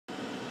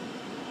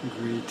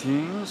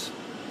Greetings.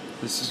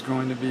 This is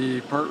going to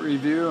be part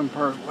review and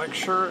part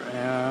lecture,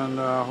 and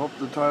I hope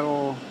the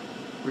title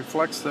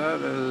reflects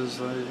that as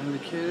I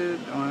indicated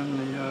on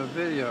the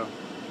video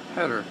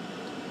header.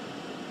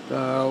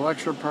 The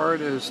lecture part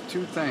is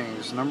two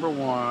things. Number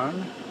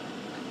one,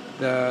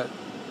 that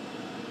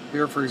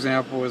here, for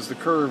example, is the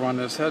curve on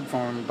this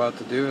headphone I'm about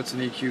to do. It's an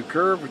EQ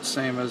curve, which is the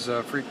same as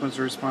a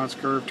frequency response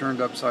curve turned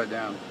upside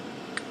down.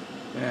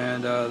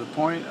 And the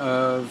point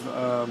of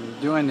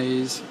doing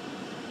these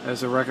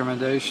as a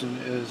recommendation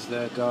is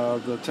that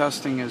the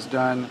testing is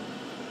done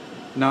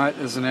not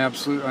as an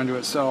absolute unto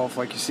itself,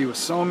 like you see with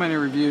so many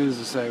reviews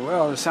that say,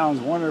 well, it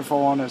sounds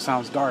wonderful and it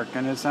sounds dark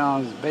and it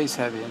sounds bass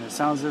heavy and it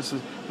sounds this,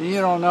 and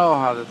you don't know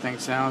how the thing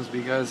sounds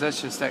because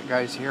that's just that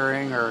guy's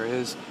hearing or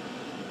his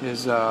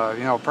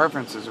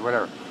preferences or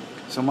whatever.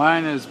 So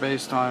mine is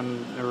based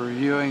on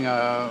reviewing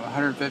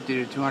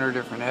 150 to 200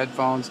 different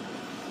headphones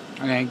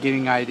and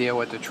getting an idea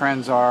what the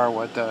trends are,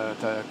 what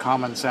the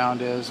common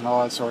sound is, and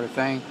all that sort of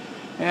thing.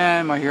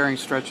 And my hearing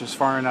stretches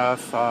far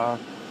enough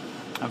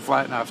and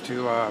flat enough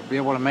to be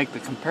able to make the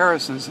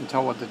comparisons and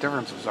tell what the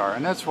differences are.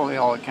 And that's really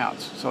all that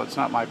counts. So it's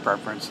not my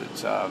preference,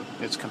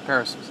 it's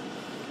comparisons.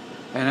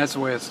 And that's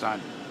the way it's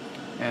done.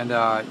 And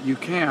you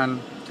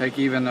can take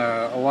even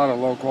a lot of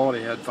low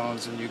quality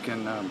headphones and you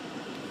can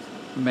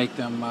make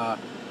them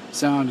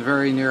sound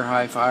very near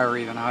hi-fi or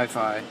even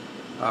hi-fi.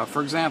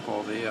 For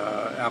example, the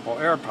Apple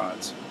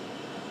AirPods.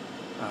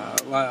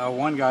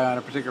 One guy on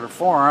a particular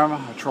forum,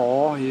 a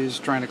troll, he's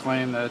trying to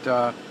claim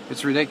that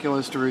it's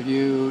ridiculous to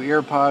review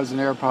earpods and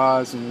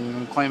AirPods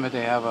and claim that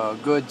they have a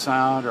good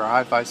sound or a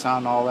hi-fi sound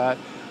and all that.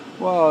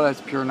 Well,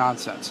 that's pure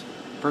nonsense.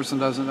 The person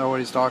doesn't know what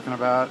he's talking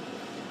about.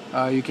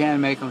 You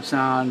can make them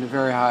sound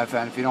very hi-fi,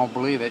 and if you don't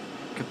believe it,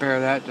 compare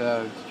that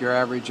to your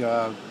average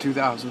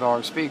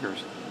 $2,000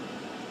 speakers.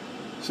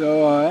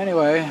 So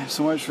anyway,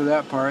 so much for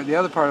that part. The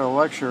other part of the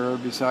lecture,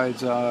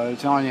 besides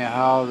telling you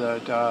how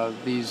that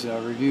these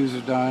reviews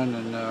are done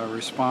and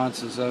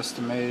response is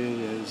estimated,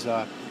 is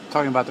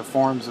talking about the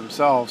forums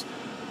themselves.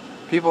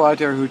 People out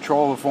there who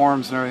troll the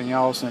forums and everything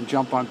else and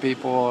jump on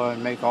people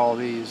and make all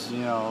these,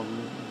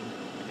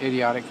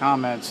 idiotic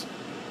comments,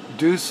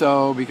 do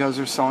so because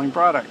they're selling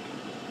product.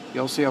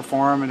 You'll see a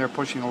forum and they're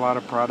pushing a lot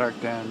of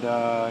product, and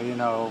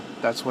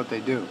that's what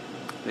they do.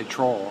 They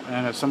troll.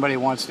 And if somebody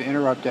wants to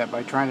interrupt that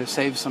by trying to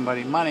save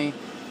somebody money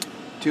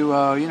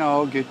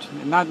to, get,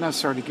 not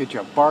necessarily to get you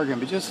a bargain,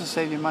 but just to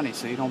save you money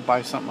so you don't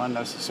buy something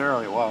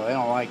unnecessarily, well, they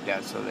don't like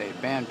that, so they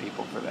ban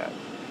people for that.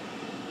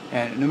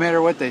 And no matter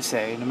what they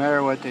say,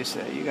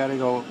 you got to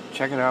go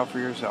check it out for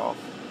yourself.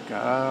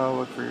 Gotta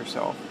look for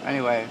yourself.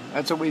 Anyway,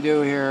 that's what we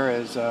do here,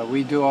 is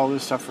we do all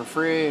this stuff for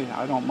free.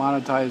 I don't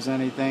monetize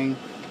anything.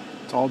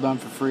 It's all done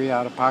for free,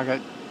 out of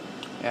pocket,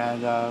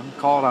 and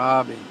call it a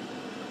hobby.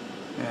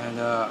 And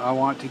I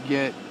want to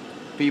get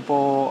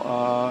people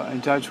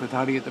in touch with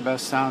how to get the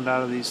best sound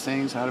out of these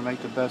things, how to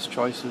make the best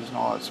choices and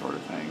all that sort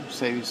of thing,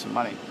 save you some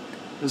money.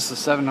 This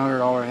is a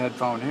 $700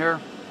 headphone here,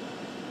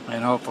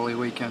 and hopefully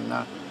we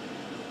can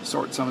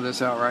sort some of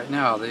this out right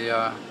now.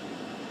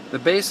 The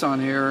bass on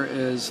here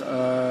is,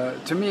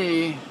 to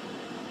me,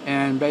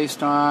 and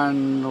based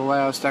on the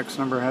last X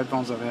number of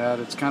headphones I've had,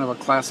 it's kind of a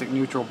classic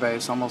neutral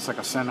bass, almost like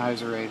a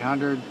Sennheiser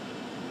 800.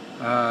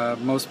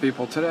 Most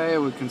people today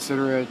would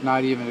consider it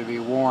not even to be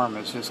warm.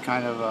 It's just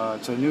kind of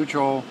it's a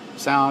neutral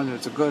sound.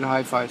 It's a good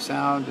hi-fi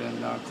sound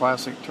in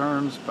classic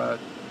terms, but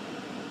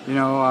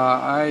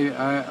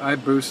I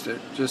boost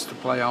it just to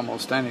play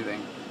almost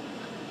anything.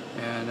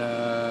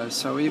 And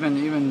so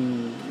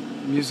even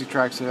music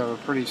tracks that have a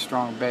pretty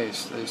strong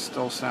bass, they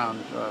still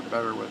sound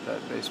better with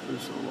that bass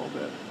boosted a little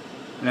bit.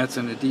 And that's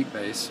in the deep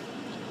bass.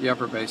 The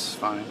upper bass is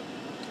fine.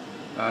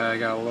 I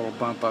got a little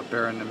bump up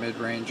there in the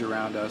mid-range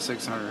around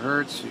 600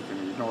 hertz. You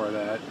can ignore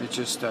that. It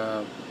just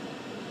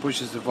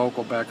pushes the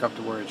vocal back up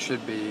to where it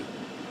should be,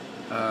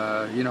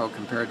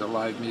 compared to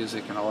live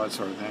music and all that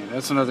sort of thing.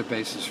 That's another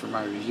basis for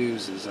my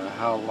reviews, is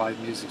how live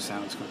music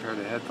sounds compared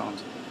to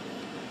headphones.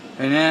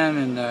 And then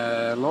in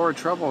the lower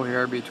treble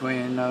here,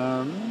 between,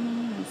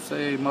 let's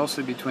say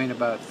mostly between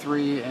about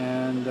 3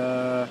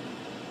 and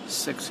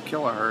 6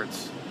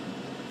 kilohertz,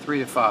 3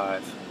 to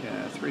 5,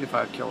 3 to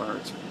 5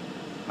 kilohertz.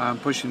 I'm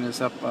pushing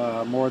this up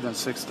more than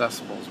 6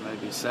 decibels,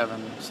 maybe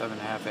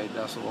 7.5, 8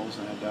 decibels,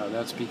 and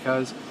that's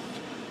because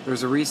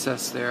there's a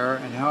recess there.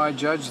 And how I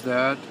judge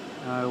that,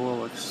 I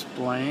will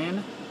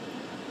explain.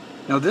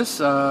 Now this,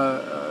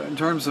 in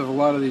terms of a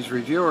lot of these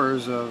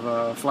reviewers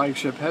of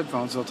flagship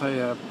headphones, they'll tell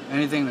you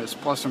anything that's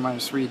plus or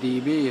minus 3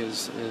 dB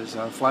is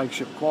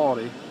flagship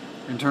quality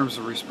in terms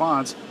of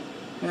response.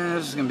 And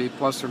this is going to be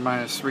plus or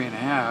minus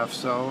 3.5,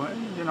 so,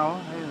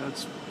 hey,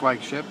 that's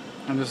flagship.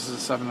 And this is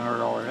a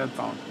 $700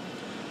 headphone.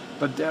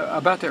 But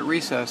about that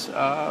recess,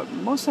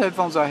 most of the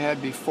headphones I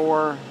had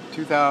before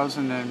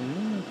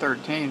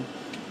 2013,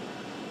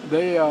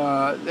 they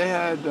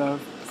had a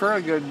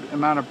fairly good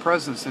amount of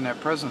presence in that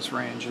presence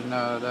range, in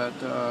that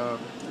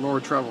lower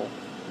treble,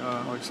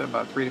 like I said,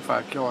 about 3 to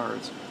 5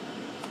 kilohertz.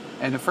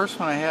 And the first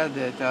one I had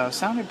that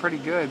sounded pretty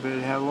good, but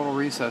it had a little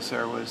recess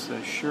there, was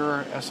the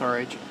Shure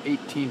SRH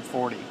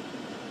 1840.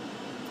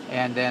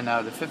 And then the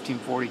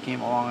 1540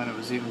 came along and it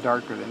was even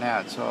darker than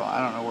that, so I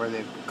don't know where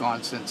they've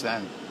gone since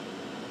then.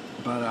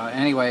 But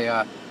anyway,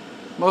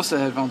 most of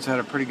the headphones had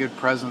a pretty good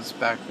presence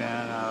back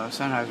then.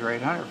 Sennheiser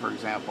 800, for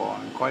example,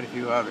 and quite a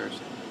few others.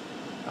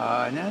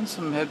 And then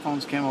some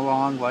headphones came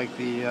along, like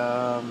the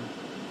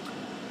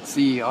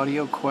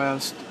Audio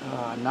Quest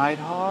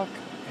Nighthawk,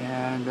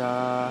 and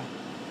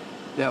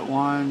that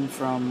one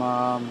from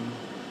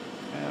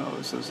it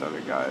was those other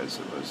guys.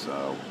 It was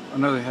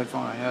another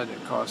headphone I had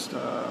that cost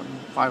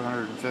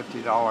 $550.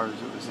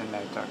 It was in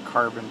that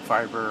carbon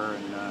fiber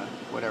and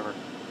whatever.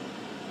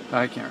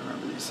 I can't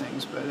remember these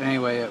things, but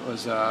anyway, it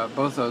was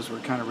both those were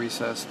kind of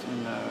recessed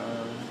in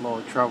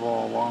lower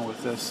treble, along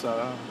with this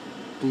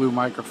blue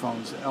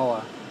Microphones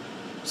Ella.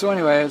 So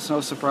anyway, it's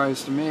no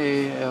surprise to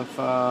me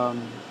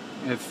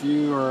if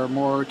you are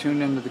more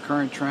tuned into the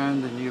current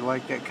trend and you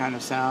like that kind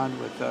of sound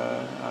with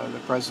the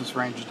presence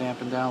range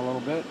dampened down a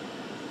little bit,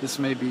 this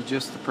may be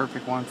just the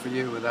perfect one for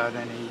you without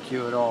any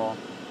EQ at all.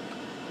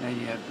 Now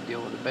you have to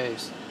deal with the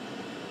bass.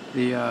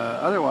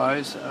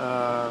 Otherwise,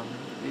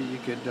 you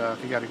could,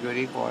 if you got a good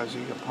equalizer,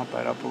 you could pump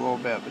that up a little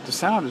bit. But the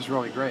sound is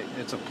really great.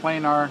 It's a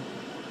planar,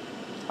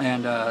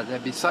 and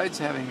that besides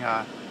having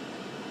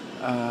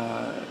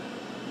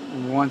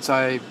once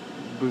I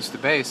boost the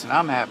bass, and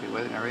I'm happy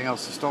with it, and everything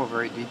else is still a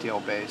very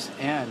detailed bass.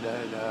 And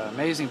the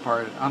amazing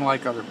part,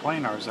 unlike other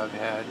planars I've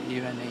had,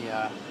 even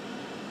the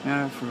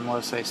from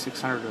let's say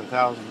 $600 to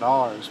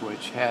 $1,000,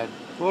 which had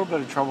a little bit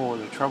of trouble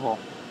with the treble,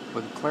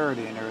 with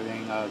clarity and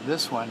everything,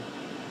 this one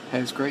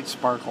has great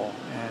sparkle.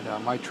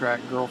 And my track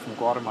 "Girl from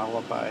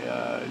Guatemala" by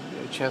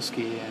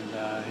Chesky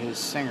and his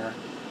singer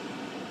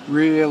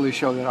really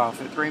showed it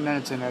off. At 3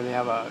 minutes in there, they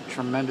have a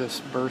tremendous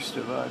burst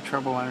of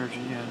treble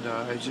energy, and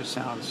it just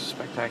sounds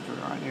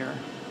spectacular on here.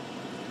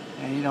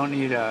 And you don't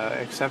need an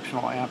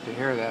exceptional amp to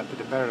hear that, but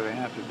the better the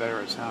amp, the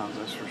better it sounds,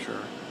 that's for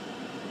sure.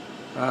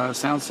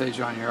 Soundstage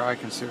on here I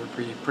consider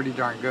pretty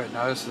darn good.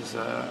 Now this is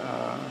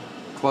a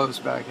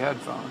closed back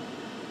headphone,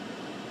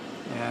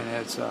 and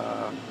it's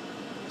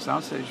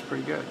soundstage is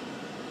pretty good.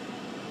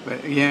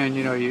 But again,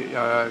 you know,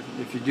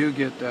 if you do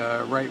get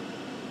the right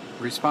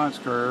response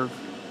curve,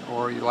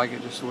 or you like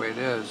it just the way it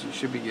is, you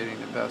should be getting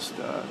the best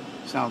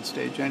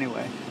soundstage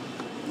anyway.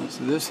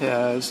 So this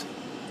has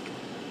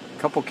a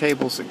couple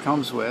cables it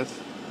comes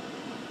with.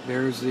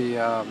 There's the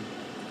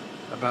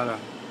about a,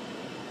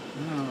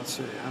 let's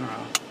see, I don't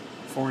know,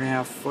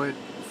 4.5 foot,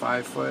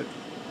 5 foot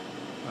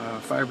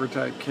fiber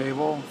type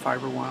cable,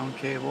 fiber wound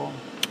cable.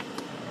 I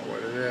don't know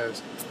what it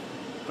is,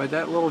 but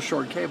that little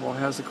short cable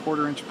has a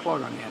 1/4 inch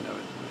plug on the end of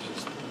it, which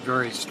is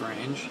very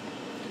strange.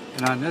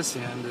 And on this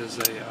end is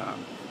a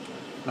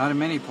not a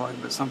mini plug,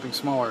 but something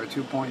smaller, a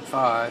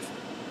 2.5,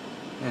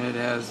 and it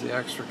has the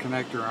extra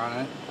connector on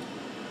it.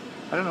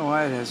 I don't know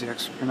why it has the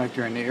extra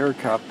connector in the ear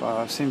cup.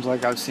 Seems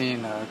like I've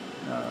seen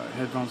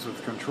headphones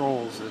with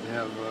controls that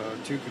have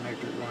two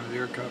connectors going to the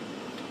ear cup.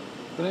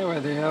 But anyway,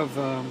 they have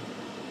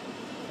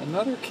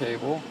another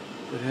cable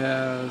that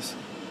has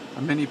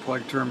a mini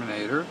plug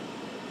terminator,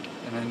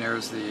 and then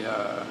there's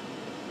the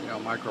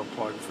micro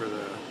plug for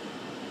the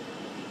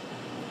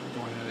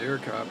going into the ear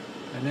cup.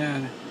 And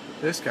then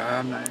this guy,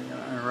 I'm not going to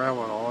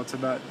unravel it all, it's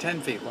about 10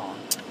 feet long.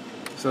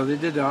 So they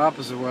did the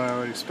opposite of what I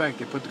would expect.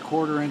 They put the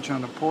 1/4 inch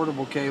on the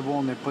portable cable,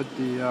 and they put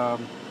the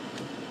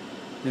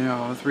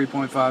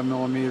 3.5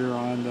 millimeter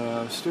on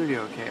the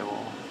studio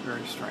cable.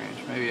 Very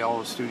strange. Maybe all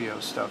the studio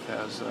stuff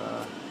has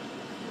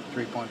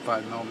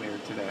 3.5 millimeter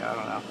today, I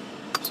don't know.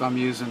 So I'm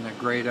using the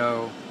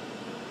Grado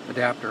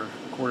adapter,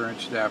 1/4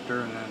 inch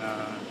adapter, and then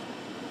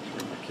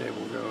where my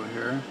cable go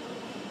here.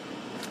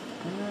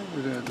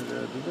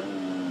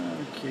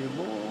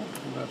 Cable,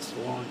 that's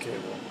the long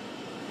cable.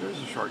 There's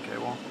a short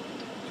cable.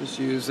 Just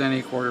use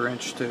any 1/4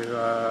 inch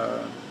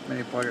to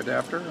mini plug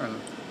adapter, and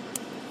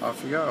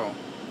off you go.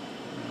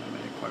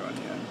 Mini plug on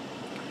the end.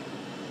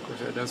 Of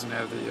course, it doesn't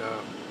have the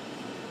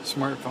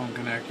smartphone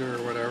connector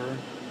or whatever.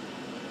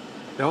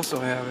 They also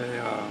have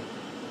a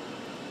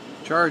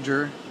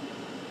charger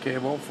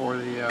cable for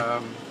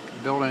the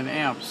built-in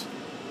amps.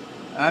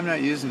 I'm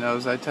not using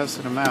those. I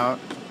tested them out.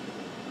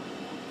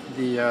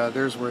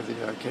 There's where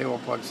the cable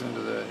plugs into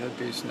the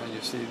headpiece, and then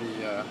you see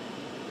the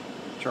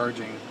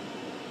charging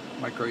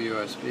micro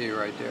USB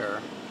right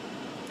there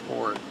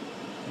port.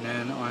 And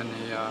then on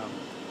the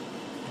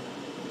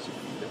let's see if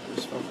we can get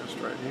this focused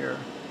right here,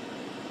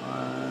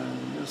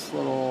 on this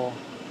little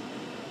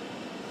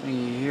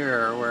thingy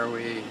here where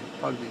we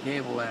plug the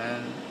cable in,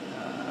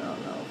 I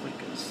don't know if we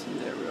can see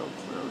that real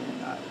clearly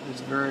or not.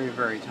 It's very,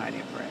 very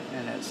tiny print,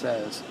 and it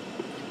says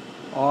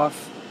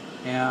off,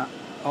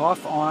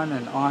 on,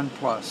 and on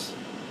plus.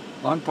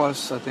 On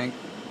plus, I think,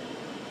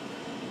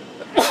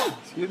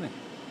 excuse me,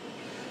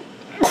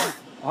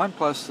 on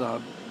plus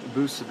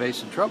boosts the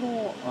bass and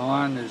treble,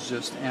 on is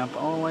just amp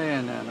only,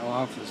 and then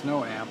off is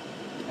no amp.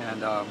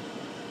 And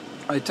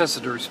I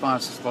tested the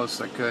response as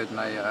close as I could, and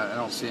I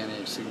don't see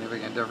any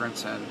significant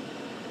difference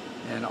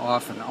in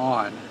off and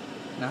on.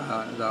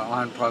 The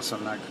On Plus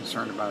I'm not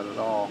concerned about at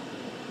all,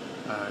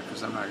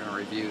 because I'm not going to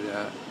review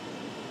that.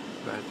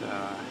 But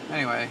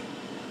anyway,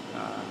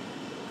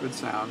 good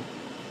sound.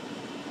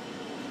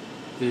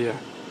 The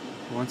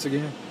once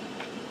again,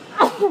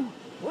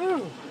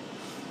 woo,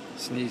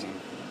 sneezing.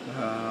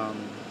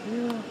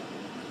 Here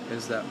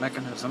is that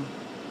mechanism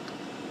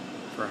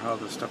for how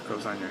the stuff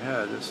goes on your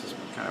head. This is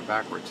kind of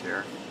backwards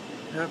here.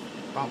 Yep,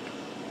 bump.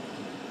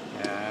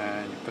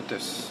 And you put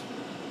this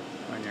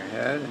on your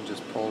head and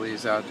just pull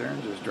these out there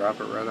and just drop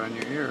it right on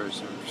your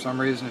ears. And for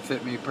some reason it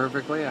fit me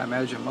perfectly. I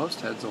imagine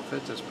most heads will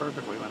fit this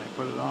perfectly when they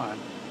put it on.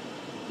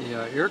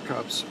 The ear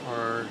cups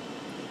are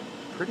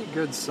pretty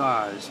good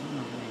size. I'm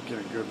going to get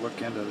a good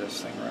look into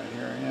this thing right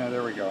here. Yeah,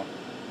 there we go.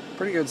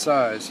 Pretty good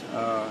size.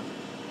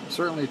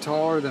 Certainly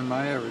taller than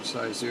my average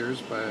size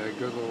ears by a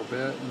good little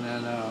bit, and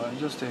then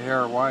just a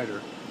hair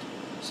wider.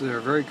 So they're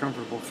a very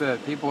comfortable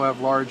fit. People who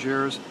have large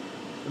ears,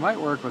 they might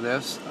work with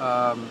this.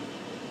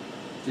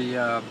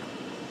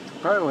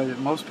 Probably that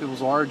most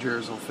people's large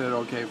ears will fit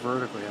okay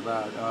vertically.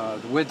 About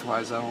the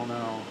width-wise, I don't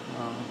know.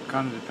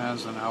 Kind of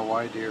depends on how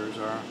wide the ears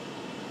are.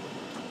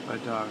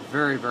 But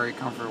very, very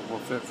comfortable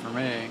fit for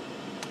me.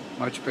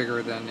 Much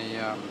bigger than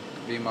the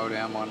V-Mode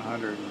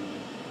M100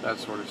 and that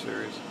sort of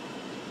series.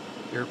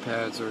 Ear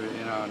pads are,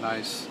 you know,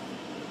 nice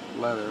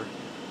leather.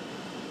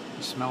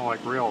 They smell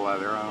like real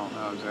leather. I don't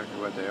know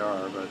exactly what they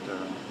are, but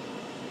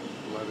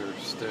leather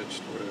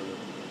stitched, whatever.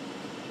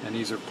 And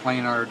these are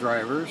planar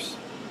drivers.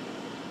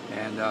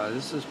 And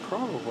this is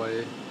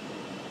probably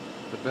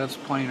the best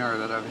planar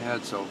that I've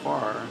had so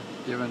far,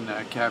 given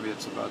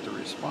caveats about the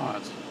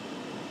response.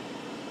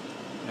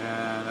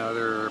 And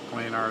other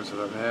planars that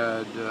I've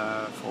had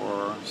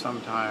for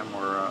some time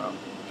were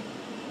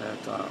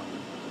at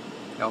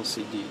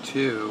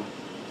LCD2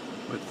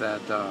 with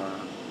that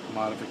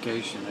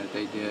modification that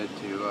they did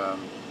to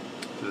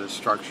the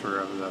structure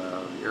of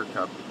the ear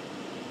cup.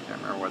 I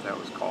can't remember what that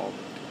was called.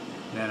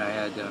 And then I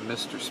had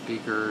Mr.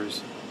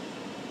 Speakers,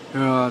 the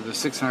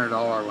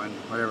 $600 one,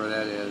 whatever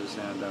that is,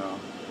 and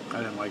I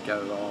didn't like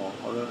that at all.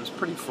 Although it was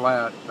pretty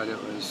flat, but it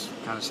was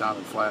kind of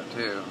sounded flat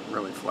too,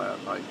 really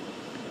flat, like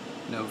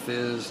no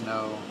fizz,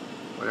 no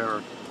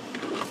whatever.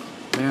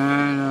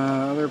 And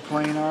other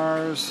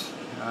planars,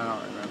 I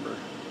don't remember.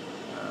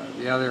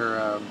 The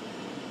other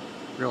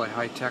really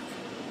high-tech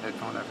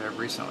headphone I've had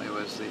recently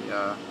was the,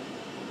 you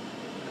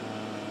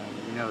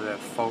know, that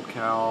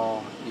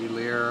Focal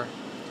E-Lear.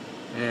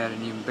 It had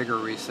an even bigger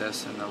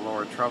recess in the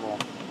lower treble,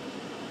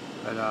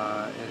 but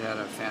it had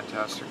a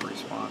fantastic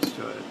response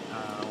to it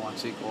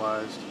once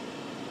equalized.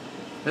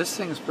 This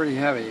thing's pretty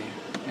heavy,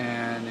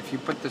 and if you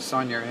put this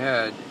on your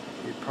head,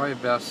 you'd probably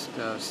best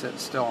sit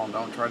still and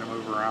don't try to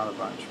move around a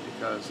bunch,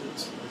 because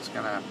it's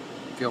going to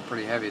feel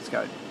pretty heavy. It's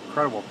got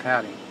incredible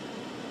padding.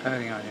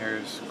 Padding on here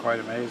is quite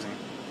amazing.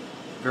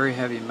 Very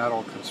heavy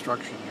metal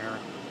construction here.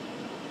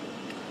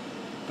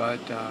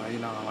 But, you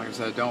know, like I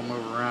said, don't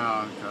move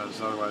around,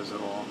 because otherwise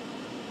it'll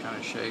kind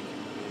of shake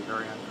and be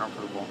very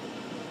uncomfortable.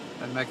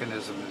 That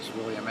mechanism is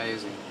really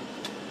amazing.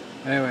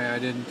 Anyway, I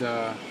didn't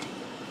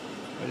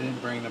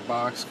bring the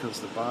box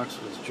because the box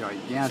was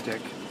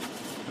gigantic.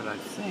 But I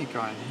think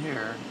on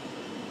here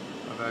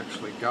I've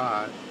actually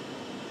got a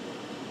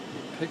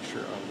picture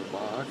of the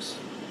box.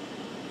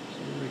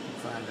 See if we can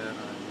find that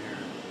on here.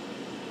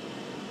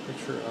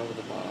 Picture of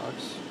the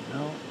box.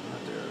 No,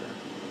 not there.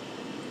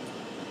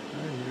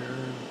 Right here.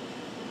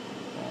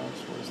 Box.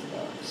 Where's the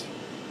box?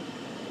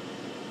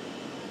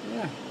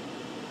 Yeah, I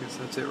guess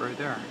that's it right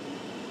there.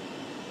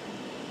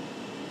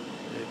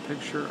 A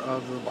picture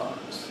of the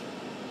box.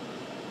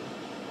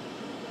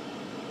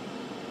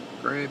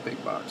 Great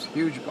big box,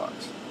 huge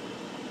box.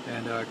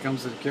 And it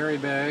comes with a carry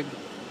bag,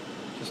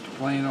 just a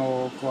plain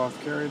old cloth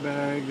carry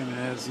bag, and it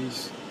has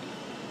these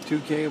two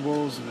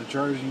cables and a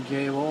charging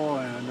cable,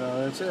 and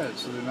that's it.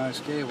 So they're nice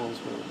cables,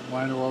 but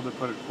why in the world they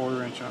put a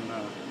 1/4 inch on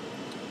the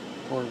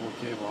portable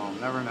cable? I'll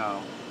never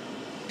know.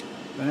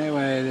 But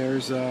anyway,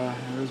 there's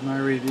my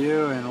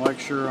review and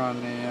lecture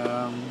on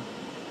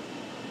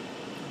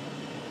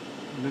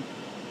the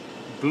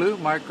Blue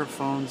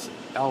Microphones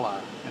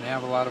Ella, and they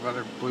have a lot of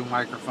other Blue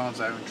microphones.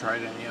 I haven't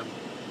tried any of them.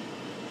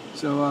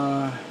 So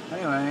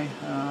anyway,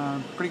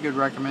 pretty good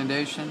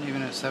recommendation,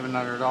 even at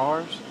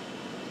 $700.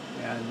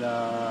 And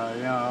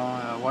you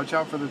know, watch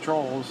out for the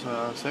trolls.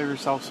 Save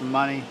yourself some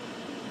money,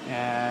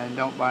 and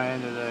don't buy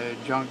into the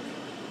junk.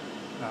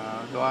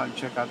 Go out and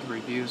check out the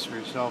reviews for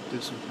yourself.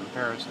 Do some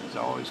comparisons.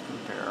 Always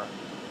compare.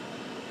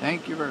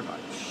 Thank you very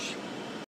much.